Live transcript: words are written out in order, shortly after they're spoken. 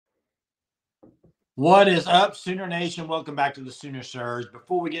What is up, Sooner Nation? Welcome back to the Sooner Surge.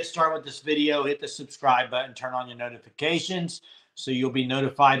 Before we get started with this video, hit the subscribe button, turn on your notifications so you'll be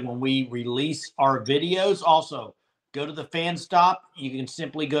notified when we release our videos. Also, go to the Fan Stop. You can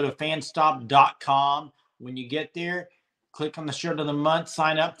simply go to fanstop.com. When you get there, click on the shirt of the month,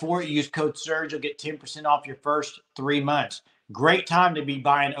 sign up for it, use code SURGE. You'll get 10% off your first 3 months. Great time to be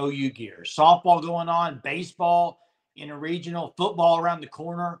buying OU gear. Softball going on, baseball, interregional, football around the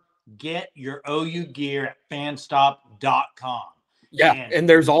corner. Get your OU gear at fanstop.com. Yeah, and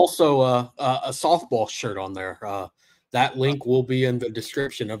there's also a softball shirt on there. That link will be in the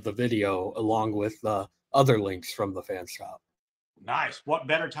description of the video, along with other links from the Fan Stop. Nice. What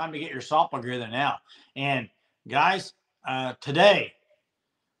better time to get your softball gear than now? And guys, today,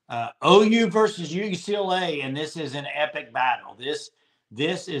 OU versus UCLA, and this is an epic battle. This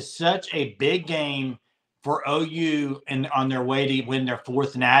is such a big game for OU and on their way to win their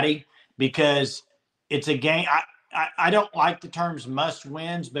fourth natty, because it's a game. I don't like the terms must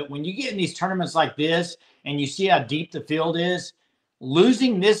wins, but when you get in these tournaments like this and you see how deep the field is,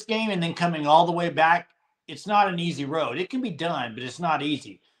 losing this game and then coming all the way back, it's not an easy road. It can be done, but it's not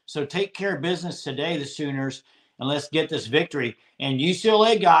easy. So take care of business today, the Sooners, and let's get this victory. And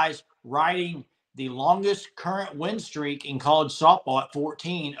UCLA guys riding the longest current win streak in college softball at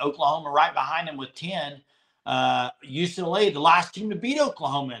 14. Oklahoma right behind them with 10. UCLA, the last team to beat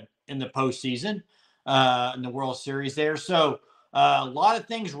Oklahoma in the postseason, in the World Series there. So a lot of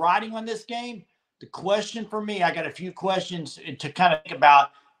things riding on this game. The question for me, I got a few questions to kind of think about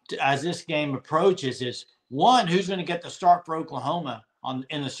as this game approaches is, one, who's going to get the start for Oklahoma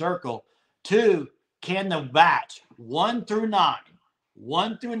in the circle? Two, can the bats 1 through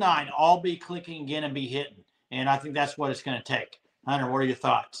 9 all be clicking again and be hitting? And I think that's what it's going to take. Hunter, what are your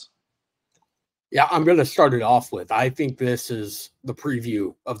thoughts? Yeah, I'm going to start it off with, I think this is the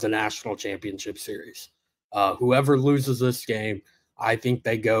preview of the National Championship Series. Whoever loses this game, I think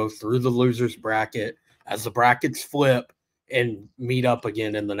they go through the losers bracket as the brackets flip and meet up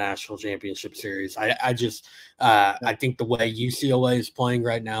again in the National Championship Series. I think the way UCLA is playing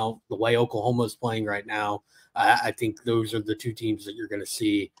right now, the way Oklahoma is playing right now, I think those are the two teams that you're going to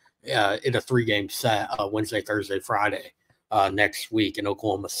see in a 3-game set, Wednesday, Thursday, Friday next week in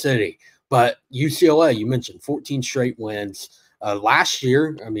Oklahoma City. But UCLA, you mentioned 14 straight wins. Last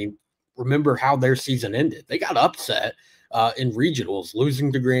year, I mean, remember how their season ended. They got upset in regionals,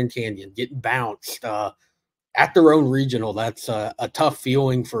 losing to Grand Canyon, getting bounced at their own regional. That's a tough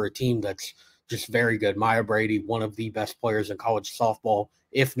feeling for a team that's just very good. Maya Brady, one of the best players in college softball,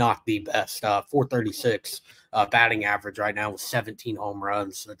 if not the best. 436 batting average right now with 17 home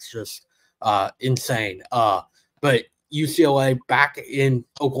runs. That's just insane. But UCLA back in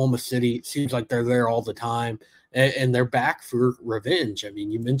Oklahoma City, it seems like they're there all the time, and they're back for revenge. I mean,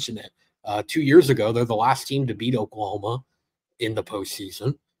 you mentioned it. 2 years ago, they're the last team to beat Oklahoma in the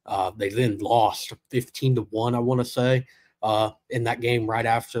postseason. They then lost 15-1, I want to say, in that game right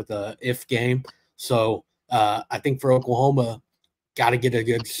after the if game. So I think for Oklahoma, got to get a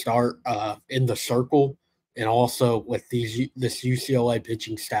good start in the circle, and also with this UCLA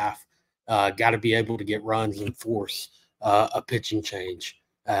pitching staff, got to be able to get runs and force a pitching change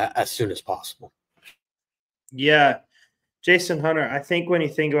as soon as possible. Yeah. Jason, Hunter, I think when you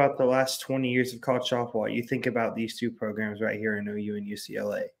think about the last 20 years of college softball, you think about these two programs right here in OU and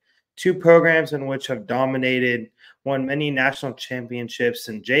UCLA. Two programs in which have dominated, won many national championships.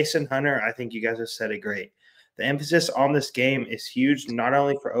 And Jason, Hunter, I think you guys have said it great. The emphasis on this game is huge, not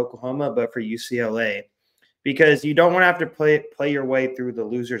only for Oklahoma, but for UCLA, because you don't want to have to play your way through the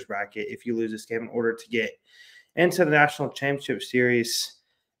losers bracket if you lose this game in order to get into the National Championship Series.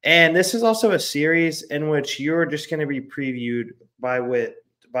 And this is also a series in which you're just going to be previewed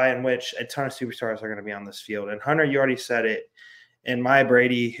in which a ton of superstars are going to be on this field. And Hunter, you already said it. And Maya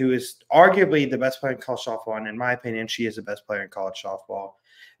Brady, who is arguably the best player in college softball, and in my opinion, she is the best player in college softball.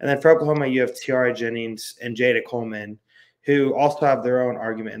 And then for Oklahoma, you have Tiara Jennings and Jada Coleman, who also have their own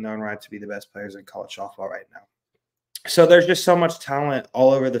argument in their own right to be the best players in college softball right now. So there's just so much talent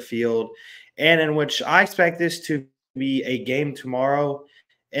all over the field, and in which I expect this to be a game tomorrow,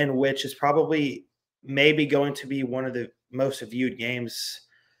 in which is probably maybe going to be one of the most viewed games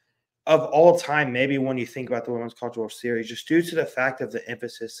of all time, maybe when you think about the Women's College World Series, just due to the fact of the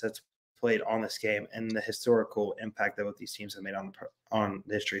emphasis that's played on this game and the historical impact that what these teams have made on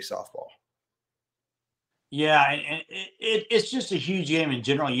the history of softball. Yeah, and it's just a huge game in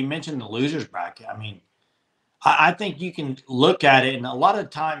general. You mentioned the losers bracket. I mean, I think you can look at it, and a lot of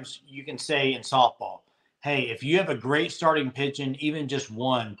times you can say in softball, hey, if you have a great starting pitching, even just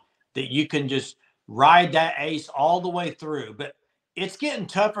one, that you can just ride that ace all the way through. But it's getting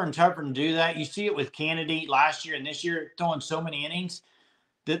tougher and tougher to do that. You see it with Kennedy last year and this year throwing so many innings.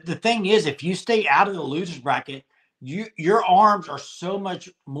 The thing is, if you stay out of the losers bracket, your arms are so much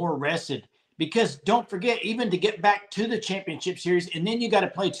more rested, because don't forget, even to get back to the championship series, and then you got to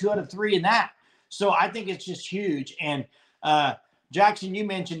play 2 out of 3 in that. So I think it's just huge. And Jackson, you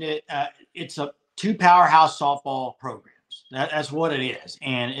mentioned it. It's a 2 powerhouse softball programs. That's what it is.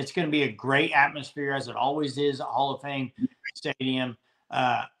 And it's going to be a great atmosphere, as it always is at Hall of Fame Stadium.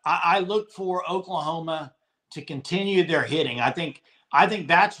 I look for Oklahoma to continue their hitting. I think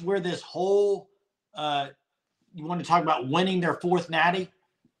that's where this whole you want to talk about winning their 4th natty.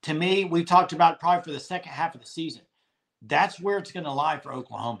 To me, we've talked about probably for the second half of the season. That's where it's going to lie for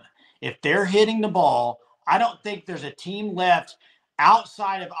Oklahoma. If they're hitting the ball, I don't think there's a team left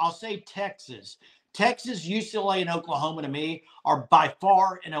outside of, I'll say, Texas. Texas, UCLA, and Oklahoma, to me, are by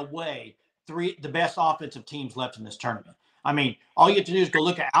far and away the best offensive teams left in this tournament. I mean, all you have to do is go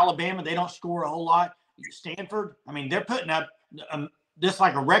look at Alabama. They don't score a whole lot. Stanford, I mean, they're putting up this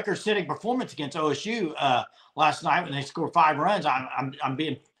like a record-setting performance against OSU last night when they scored 5 runs. I'm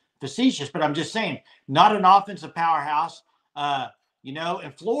being facetious, but I'm just saying, not an offensive powerhouse.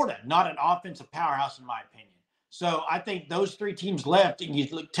 In Florida, not an offensive powerhouse in my opinion. So I think those 3 teams left, and you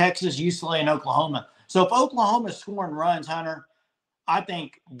look Texas, UCLA, and Oklahoma. So if Oklahoma's scoring runs, Hunter, I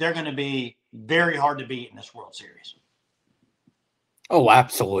think they're going to be very hard to beat in this World Series. Oh,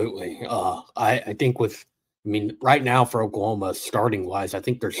 absolutely. I think right now for Oklahoma, starting wise, I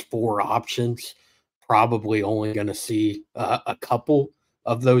think there's 4 options. Probably only going to see a couple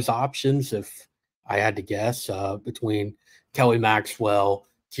of those options, if I had to guess, between Kelly Maxwell,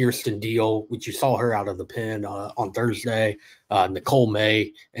 Kirsten Deal, which you saw her out of the pen on Thursday, Nicole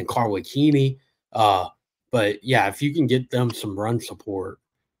May, and Carly Keeney. But yeah, if you can get them some run support,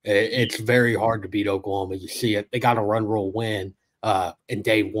 it's very hard to beat Oklahoma. You see it. They got a run rule win in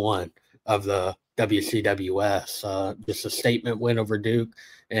day 1 of the WCWS, just a statement win over Duke.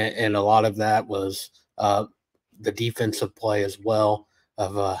 And a lot of that was the defensive play as well,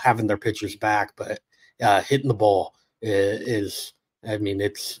 of having their pitchers back. But hitting the ball is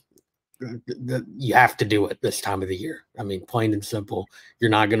you have to do it this time of the year. I mean, plain and simple,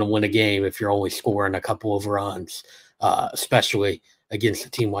 you're not going to win a game if you're only scoring a couple of runs, especially against a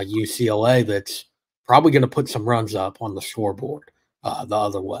team like UCLA that's probably going to put some runs up on the scoreboard the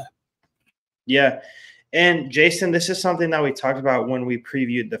other way. Yeah. And Jason, this is something that we talked about when we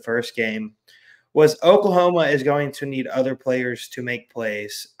previewed the first game, was Oklahoma is going to need other players to make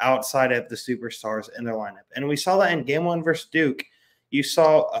plays outside of the superstars in their lineup. And we saw that in game 1 versus Duke. You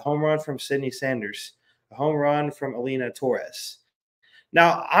saw a home run from Sydney Sanders, a home run from Alina Torres.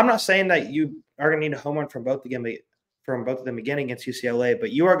 Now, I'm not saying that you are going to need a home run from both of them again against UCLA,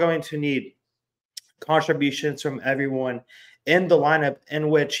 but you are going to need contributions from everyone in the lineup, in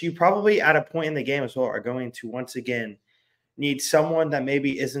which you probably at a point in the game as well are going to once again need someone that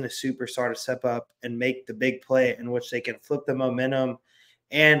maybe isn't a superstar to step up and make the big play, in which they can flip the momentum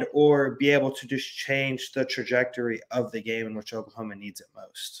and or be able to just change the trajectory of the game, in which Oklahoma needs it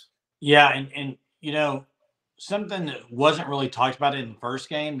most. Yeah, and something that wasn't really talked about in the first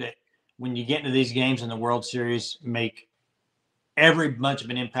game, that when you get into these games in the World Series make every much of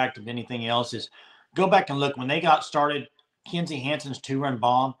an impact of anything else, is go back and look. When they got started, Kenzie Hansen's 2-run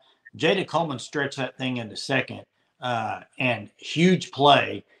bomb, Jada Coleman stretched that thing into second, and huge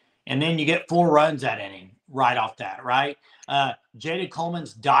play. And then you get 4 runs that inning right off that, right? Jada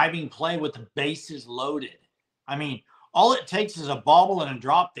Coleman's diving play with the bases loaded. I mean, all it takes is a bobble and a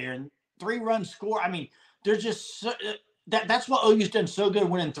drop there, and 3 runs score. I mean, there's just that's what OU's done so good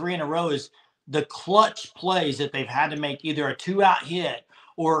winning 3 in a row, is the clutch plays that they've had to make, either a 2-out hit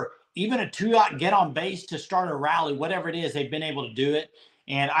or even a 2-out get on base to start a rally, whatever it is, they've been able to do it.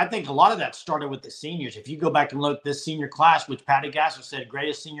 And I think a lot of that started with the seniors. If you go back and look, this senior class, which Patty Gasser said,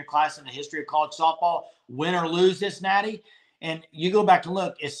 greatest senior class in the history of college softball, win or lose this natty. And you go back and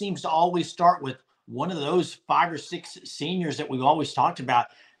look, it seems to always start with one of those 5 or 6 seniors that we've always talked about.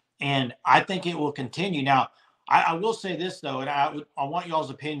 And I think it will continue. Now, I will say this, though, and I want y'all's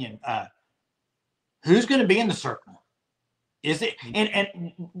opinion. Who's going to be in the circle? Is it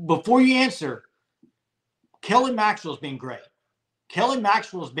and before you answer, Kelly Maxwell's been great. Kelly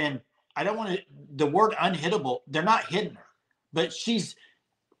Maxwell's been, I don't want to, the word unhittable, they're not hitting her, but she's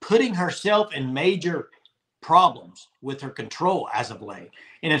putting herself in major problems with her control as of late.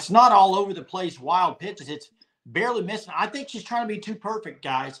 And it's not all over the place, wild pitches. It's barely missing. I think she's trying to be too perfect,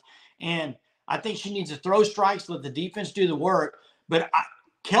 guys. And I think she needs to throw strikes, let the defense do the work. But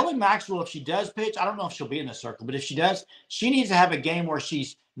Kelly Maxwell, if she does pitch, I don't know if she'll be in the circle, but if she does, she needs to have a game where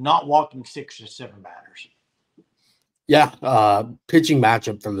she's not walking 6 or 7 batters. Yeah, pitching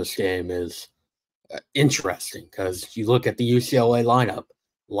matchup for this game is interesting because you look at the UCLA lineup,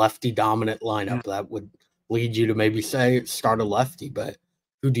 lefty dominant lineup. That would lead you to maybe say start a lefty, but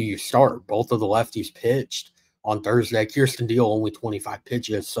who do you start? Both of the lefties pitched on Thursday. Kirsten Deal only 25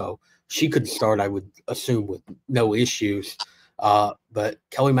 pitches, so she could start, I would assume, with no issues. But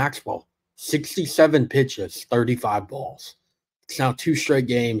Kelly Maxwell, 67 pitches, 35 balls. It's now 2 straight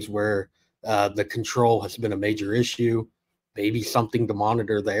games where the control has been a major issue. Maybe something to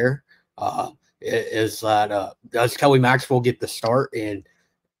monitor there. Is that does Kelly Maxwell get the start, and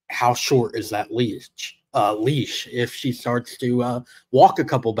how short is that leash? If she starts to walk a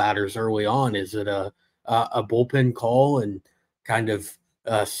couple batters early on, is it a bullpen call and kind of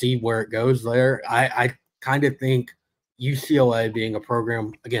see where it goes there? I kind of think UCLA being a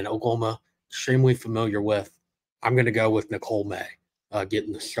program, again, Oklahoma, extremely familiar with. I'm going to go with Nicole May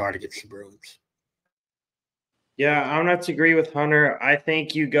getting the start against the Bruins. Yeah, I'm not to agree with Hunter. I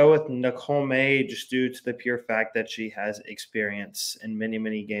think you go with Nicole May just due to the pure fact that she has experience in many,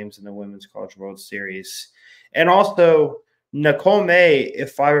 many games in the Women's College World Series. And also, Nicole May,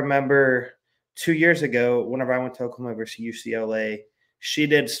 if I remember 2 years ago, whenever I went to Oklahoma versus UCLA, she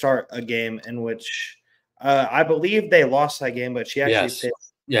did start a game in which I believe they lost that game, but she actually pitched.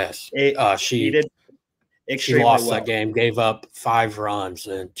 Yes. She did extremely well. She lost that game, gave up 5 runs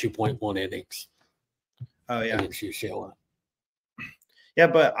in 2.1 innings. Oh, yeah. Against UCLA. Yeah,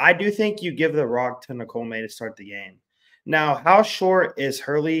 but I do think you give the rock to Nicole May to start the game. Now, how short is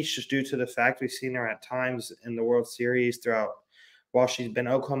her leash just due to the fact we've seen her at times in the World Series throughout while she's been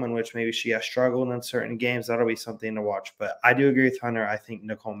Oklahoma, in which maybe she has struggled in certain games. That'll be something to watch. But I do agree with Hunter. I think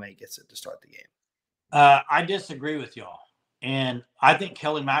Nicole May gets it to start the game. I disagree with y'all. And I think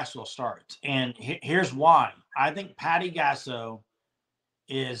Kelly Maxwell starts. And here's why. I think Patty Gasso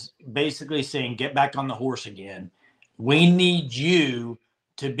is basically saying, get back on the horse again. We need you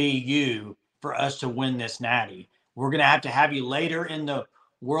to be you for us to win this natty. We're going to have you later in the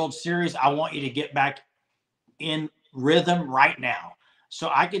World Series. I want you to get back in rhythm right now. So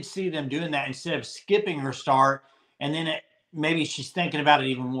I could see them doing that instead of skipping her start. And then maybe she's thinking about it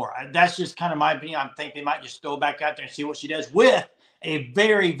even more. That's just kind of my opinion. I think they might just go back out there and see what she does with a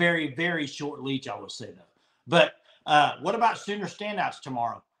very, very, very short leash, I would say, though. But what about Sooner standouts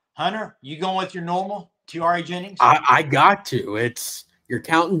tomorrow? Hunter, you going with your normal Tiare Jennings? I got to. You're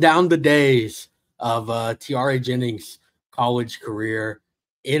counting down the days of Tiare Jennings' college career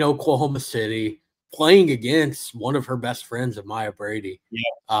in Oklahoma City, playing against one of her best friends, Amaya Brady. Yeah.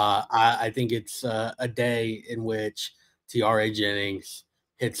 I think it's a day in which Tiare Jennings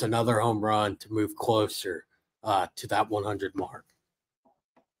hits another home run to move closer to that 100 mark.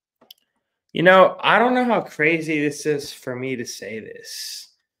 You know, I don't know how crazy this is for me to say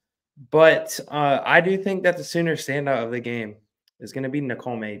this, but I do think that the Sooner standout of the game is going to be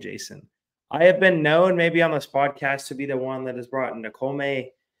Nicole May, Jason. I have been known maybe on this podcast to be the one that has brought Nicole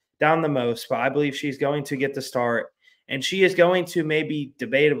May down the most, but I believe she's going to get the start, and she is going to maybe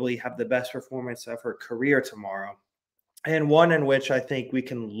debatably have the best performance of her career tomorrow, and one in which I think we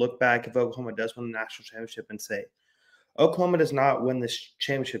can look back if Oklahoma does win the national championship and say, Oklahoma does not win this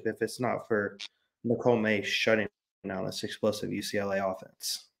championship if it's not for Nicole May shutting down this explosive UCLA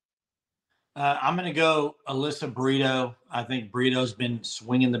offense. I'm going to go Alyssa Brito. I think Brito's been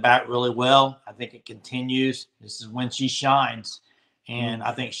swinging the bat really well. I think it continues. This is when she shines, and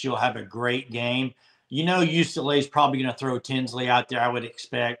I think she'll have a great game. You know, UCLA is probably going to throw Tinsley out there, I would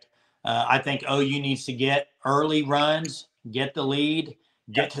expect. I think OU needs to get early runs, get the lead,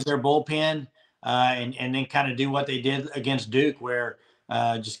 get to their bullpen, and then kind of do what they did against Duke, where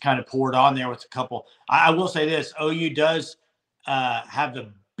just kind of poured on there with a couple. I will say this, OU does have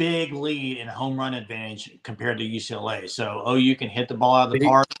the big lead in home run advantage compared to UCLA. So OU can hit the ball out of the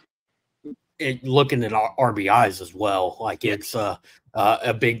park. Looking at RBIs as well, like it's a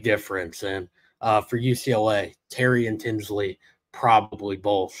big difference. And for UCLA, Terry and Tinsley probably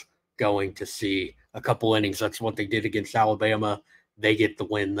both going to see a couple innings. That's what they did against Alabama. They get the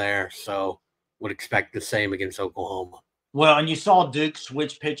win there. So would expect the same against Oklahoma. Well, and you saw Duke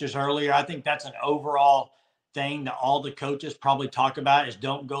switch pitchers earlier. I think that's an overall thing that all the coaches probably talk about is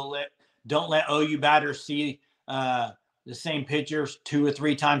don't let OU batters see the same pitchers 2 or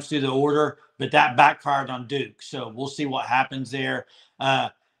 3 times through the order, but that backfired on Duke. So we'll see what happens there.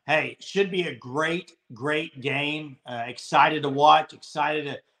 Hey, should be a great, great game. Excited to watch, excited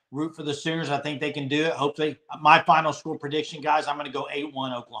to root for the Sooners. I think they can do it. Hopefully, my final score prediction, guys, I'm going to go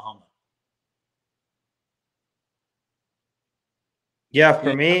 8-1 Oklahoma. Yeah,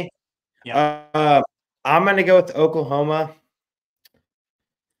 for me, I'm going to go with Oklahoma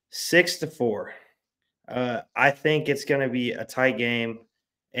 6-4. I think it's going to be a tight game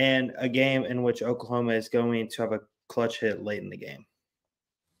and a game in which Oklahoma is going to have a clutch hit late in the game.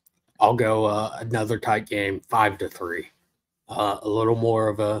 I'll go another tight game, 5-3. A little more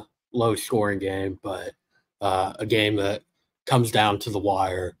of a low-scoring game, but a game that comes down to the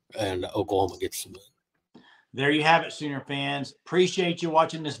wire, and Oklahoma gets the win. There you have it, Sooner fans. Appreciate you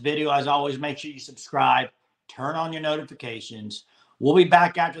watching this video. As always, make sure you subscribe, turn on your notifications. We'll be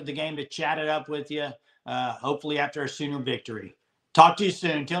back after the game to chat it up with you, hopefully after a Sooner victory. Talk to you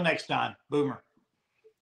soon. Until next time. Boomer.